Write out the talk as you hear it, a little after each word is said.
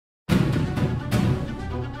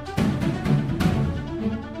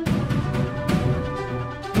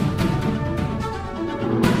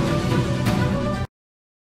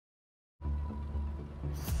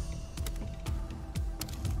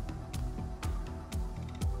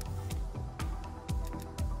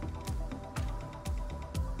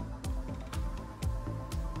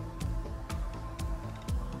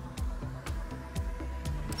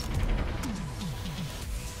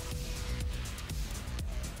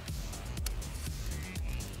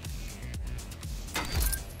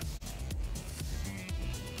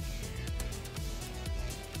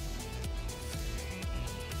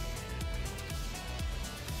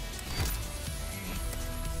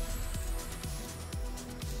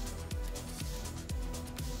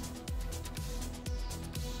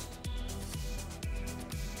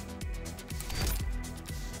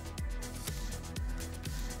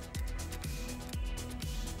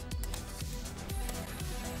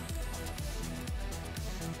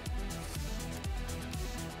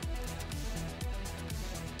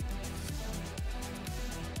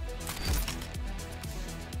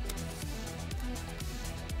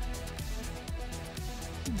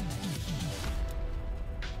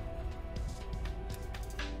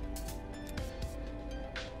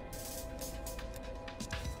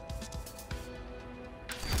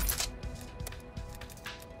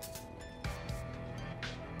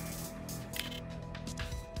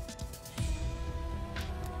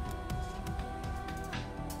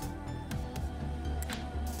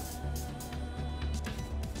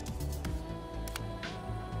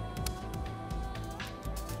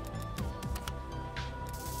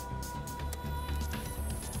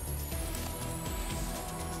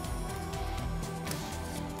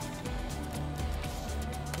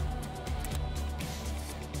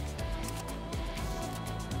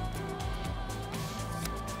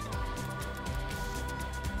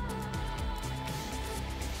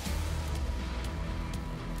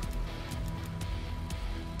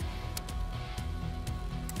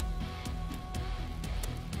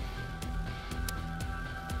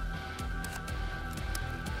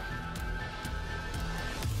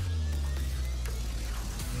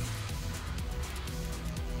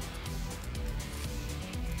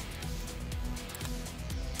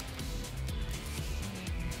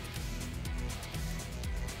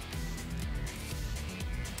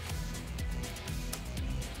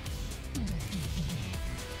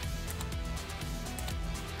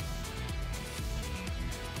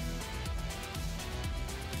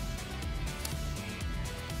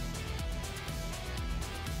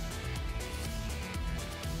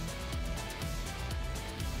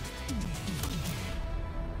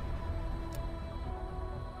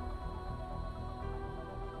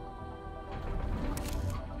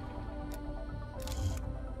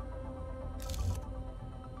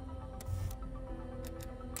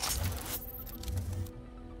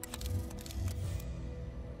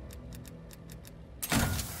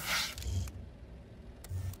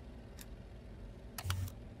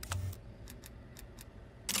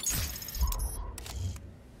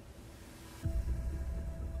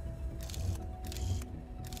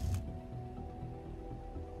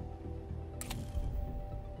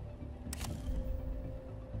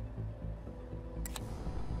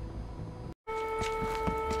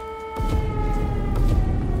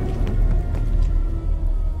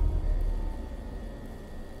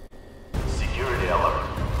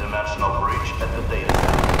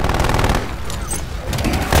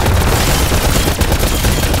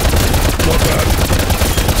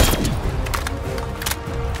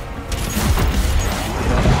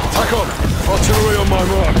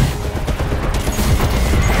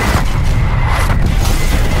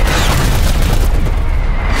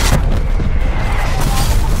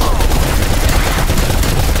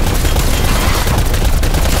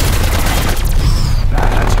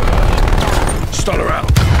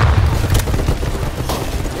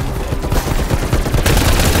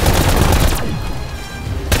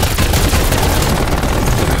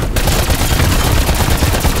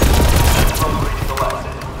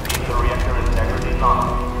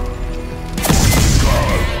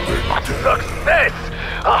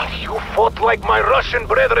Russian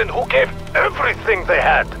brethren who gave everything they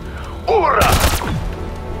had. Ura!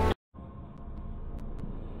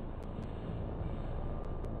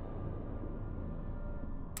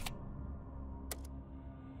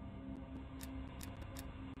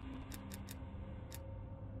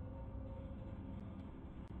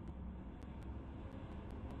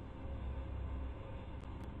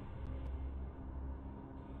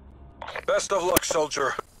 Best of luck,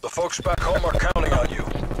 soldier. The folks back home are counting on you.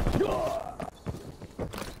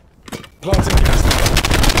 Planting gas.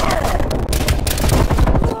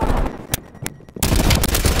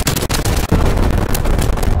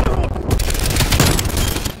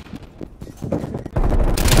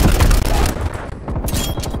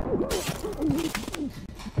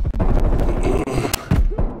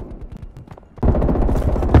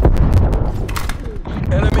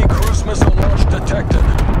 Enemy cruise missile launch detected.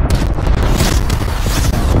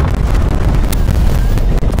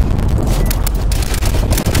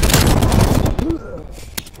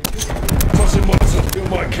 Tossing Molotov, kill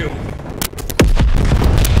my kill.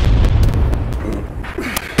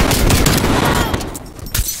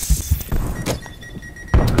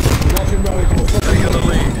 Rocking rally call. Taking the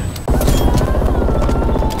lead.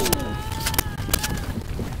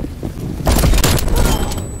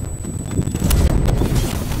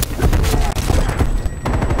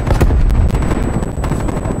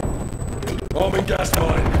 Arming gas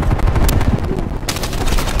mine.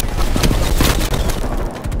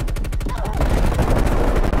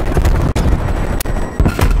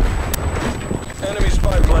 Enemy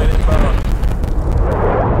spy plane inbound.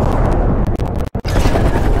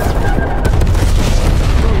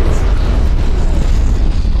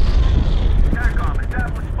 TACOM,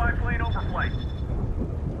 establish spy plane overflight.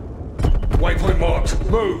 Waypoint marked.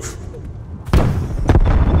 Move.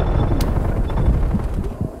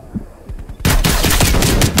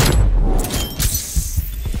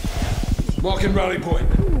 Marking rally point.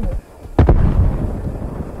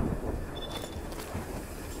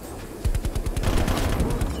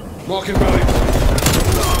 Marking rally point.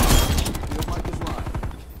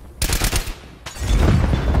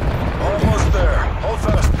 Almost there. Hold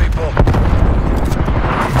fast, people.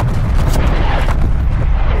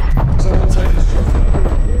 Someone take this trophy.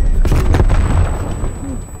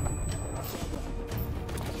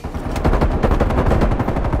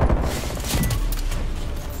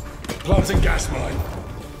 Planting gas mine.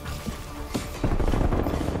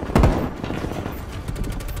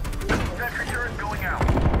 Sentry turret going out.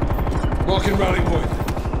 Marking rally point.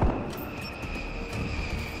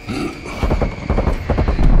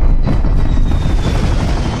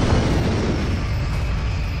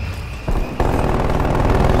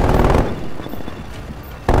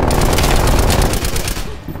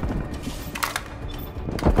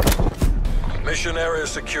 Mission area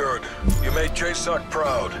secured. You made JSOC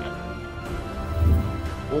proud.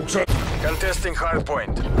 Also, Contesting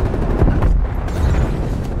Hardpoint.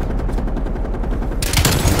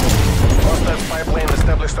 Hostile spy plane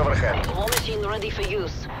established overhead. War machine ready for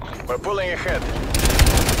use. We're pulling ahead.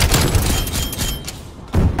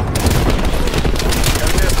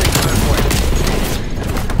 Contesting hardpoint.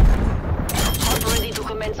 Hot ready to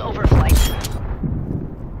commence overflight.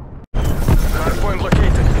 Hardpoint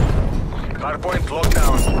located. Hardpoint locked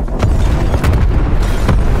down.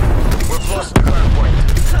 We've lost the hardpoint.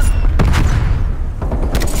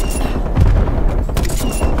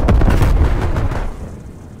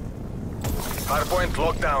 Hardpoint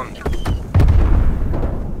locked down.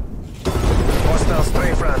 Hostile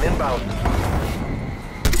strafe run inbound.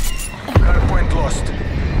 Hardpoint lost.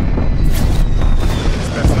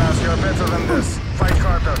 Spetsnaz, you're better than this. Fight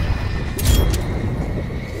harder.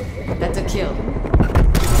 That's a kill.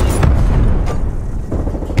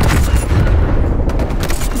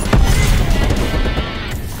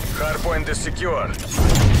 Hardpoint is secure.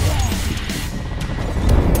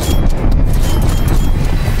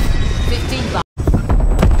 15 bombs.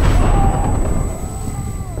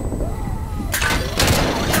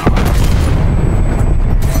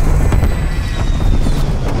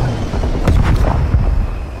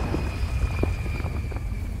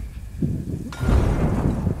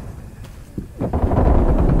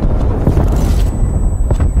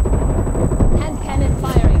 Hand cannon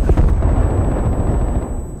firing.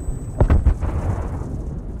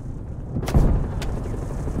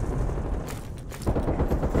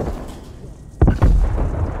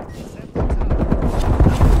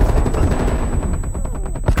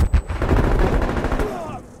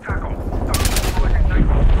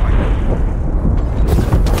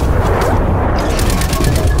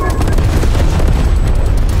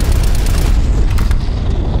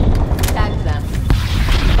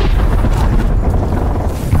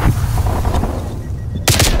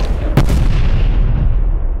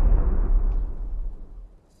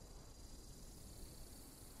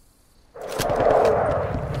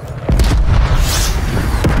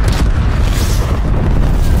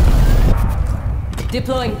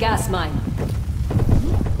 Deploying gas mine.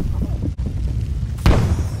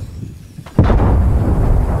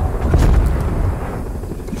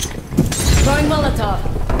 Throwing Molotov.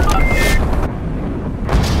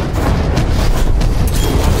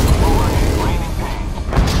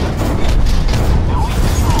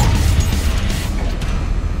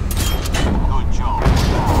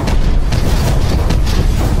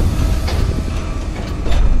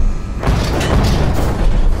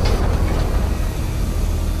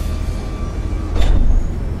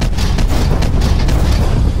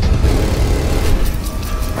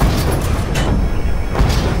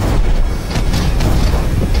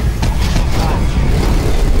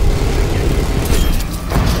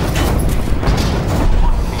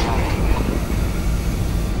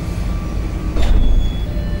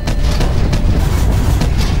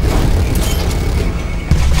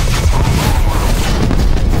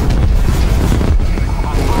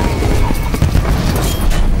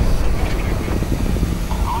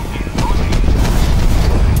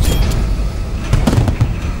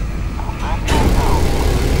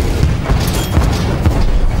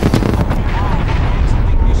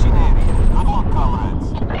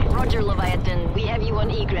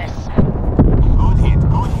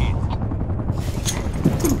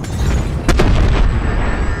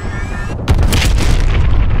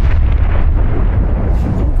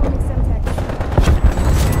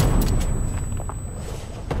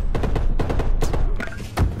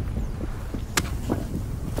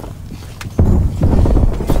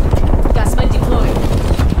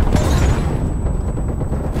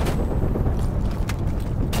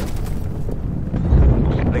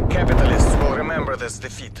 Capitalists will remember this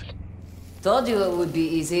defeat. Told you it would be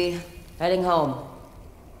easy. Heading home.